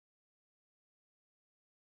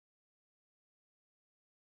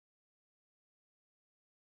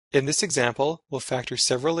In this example, we'll factor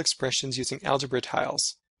several expressions using algebra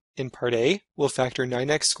tiles. In part A, we'll factor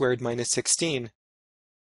 9x squared minus 16.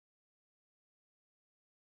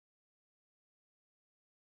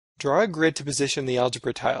 Draw a grid to position the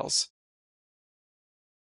algebra tiles.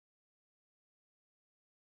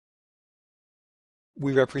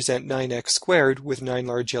 We represent 9x squared with 9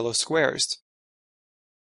 large yellow squares.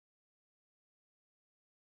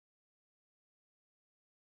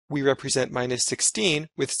 We represent minus 16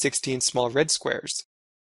 with 16 small red squares.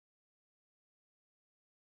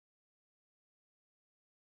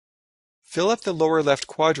 Fill up the lower left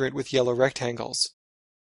quadrant with yellow rectangles.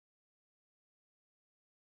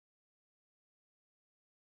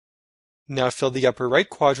 Now fill the upper right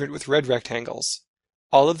quadrant with red rectangles.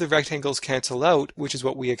 All of the rectangles cancel out, which is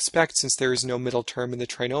what we expect since there is no middle term in the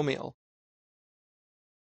trinomial.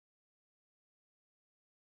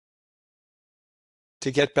 To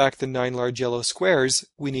get back the 9 large yellow squares,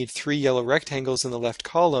 we need 3 yellow rectangles in the left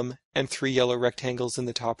column and 3 yellow rectangles in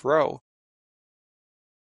the top row.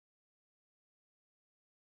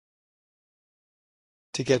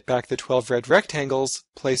 To get back the 12 red rectangles,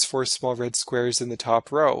 place 4 small red squares in the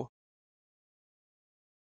top row.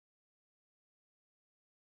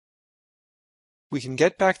 We can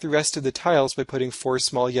get back the rest of the tiles by putting 4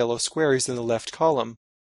 small yellow squares in the left column.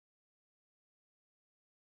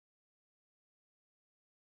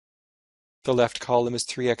 The left column is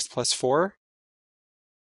 3x plus 4.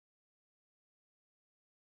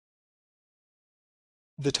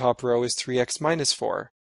 The top row is 3x minus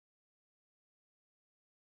 4.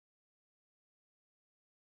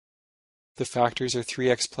 The factors are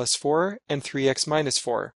 3x plus 4 and 3x minus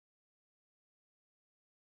 4.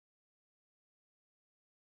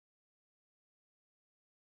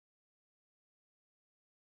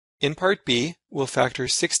 In part B, we'll factor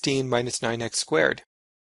 16 minus 9x squared.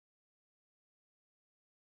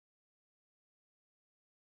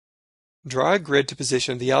 Draw a grid to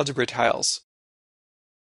position the algebra tiles.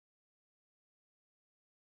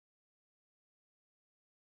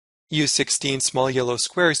 Use 16 small yellow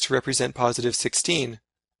squares to represent positive 16.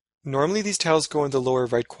 Normally these tiles go in the lower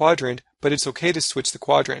right quadrant, but it's okay to switch the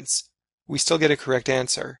quadrants. We still get a correct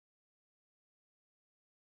answer.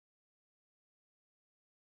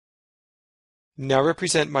 Now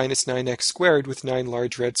represent minus 9x squared with 9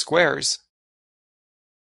 large red squares.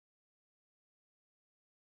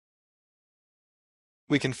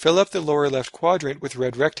 We can fill up the lower left quadrant with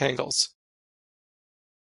red rectangles.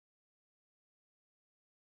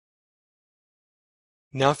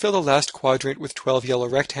 Now fill the last quadrant with 12 yellow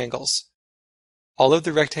rectangles. All of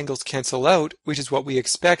the rectangles cancel out, which is what we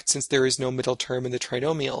expect since there is no middle term in the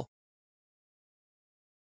trinomial.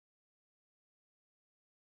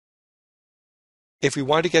 If we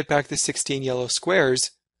want to get back the 16 yellow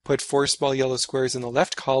squares, put 4 small yellow squares in the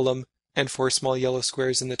left column and 4 small yellow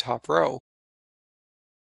squares in the top row.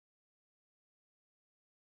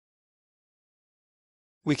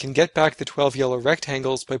 We can get back the 12 yellow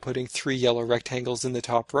rectangles by putting 3 yellow rectangles in the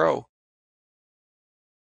top row.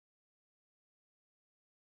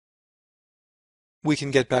 We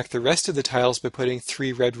can get back the rest of the tiles by putting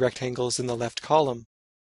 3 red rectangles in the left column.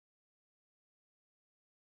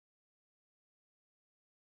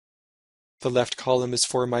 The left column is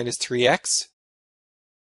 4 minus 3x.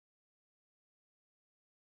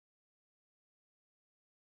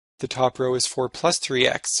 The top row is 4 plus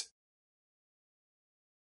 3x.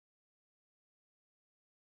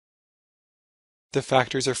 The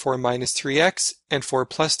factors are 4 minus 3x and 4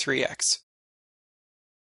 plus 3x.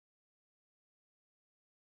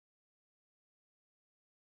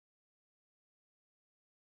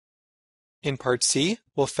 In part C,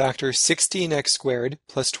 we'll factor 16x squared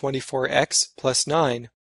plus 24x plus 9.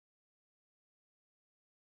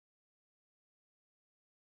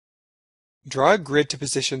 Draw a grid to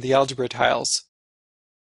position the algebra tiles.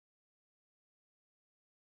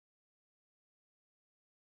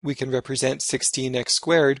 We can represent 16x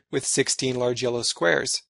squared with 16 large yellow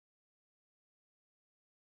squares.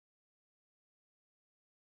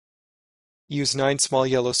 Use 9 small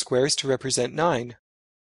yellow squares to represent 9.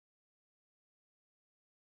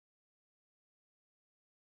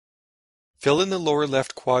 Fill in the lower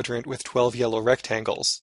left quadrant with 12 yellow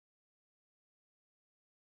rectangles.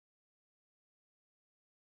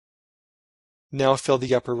 Now fill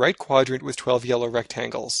the upper right quadrant with 12 yellow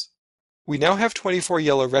rectangles. We now have 24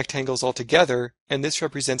 yellow rectangles altogether, and this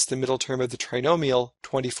represents the middle term of the trinomial,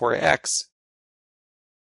 24x.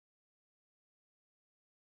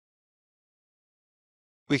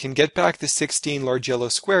 We can get back the 16 large yellow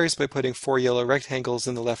squares by putting 4 yellow rectangles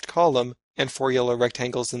in the left column and 4 yellow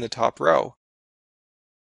rectangles in the top row.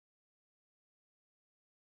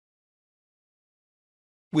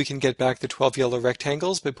 We can get back the 12 yellow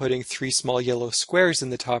rectangles by putting 3 small yellow squares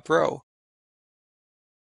in the top row.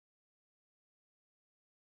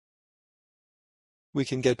 We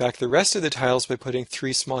can get back the rest of the tiles by putting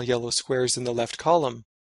 3 small yellow squares in the left column.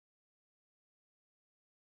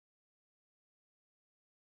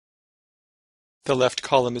 The left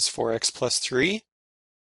column is 4x plus 3.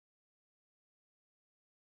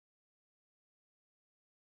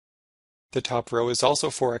 The top row is also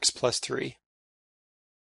 4x plus 3.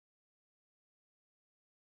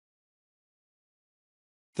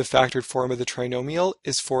 The factored form of the trinomial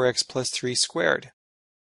is 4x plus 3 squared.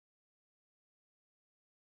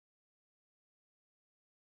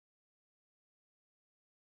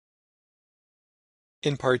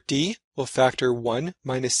 In part D, we'll factor 1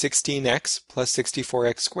 minus 16x plus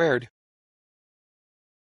 64x squared.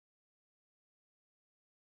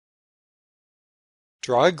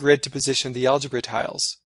 Draw a grid to position the algebra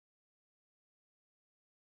tiles.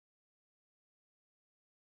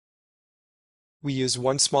 We use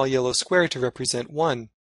one small yellow square to represent 1.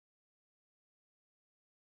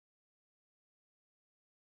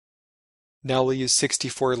 Now we'll use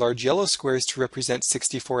 64 large yellow squares to represent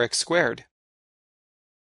 64x squared.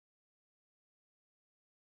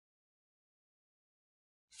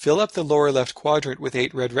 Fill up the lower left quadrant with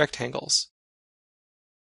 8 red rectangles.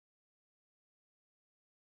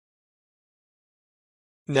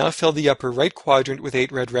 Now fill the upper right quadrant with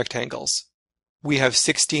 8 red rectangles. We have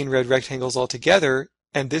 16 red rectangles altogether,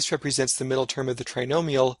 and this represents the middle term of the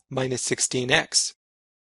trinomial, minus 16x.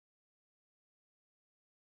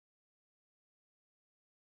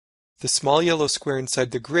 The small yellow square inside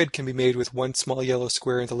the grid can be made with one small yellow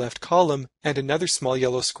square in the left column and another small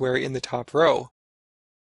yellow square in the top row.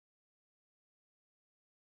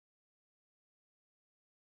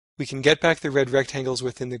 We can get back the red rectangles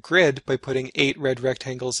within the grid by putting 8 red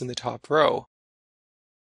rectangles in the top row.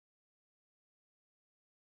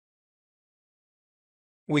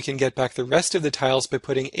 We can get back the rest of the tiles by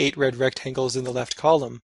putting 8 red rectangles in the left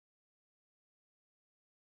column.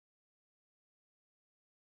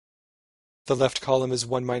 The left column is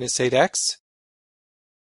 1 minus 8x.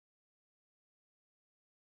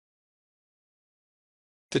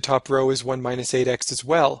 The top row is 1 minus 8x as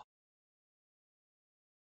well.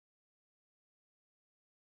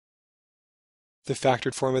 The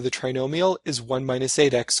factored form of the trinomial is 1 minus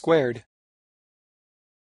 8x squared.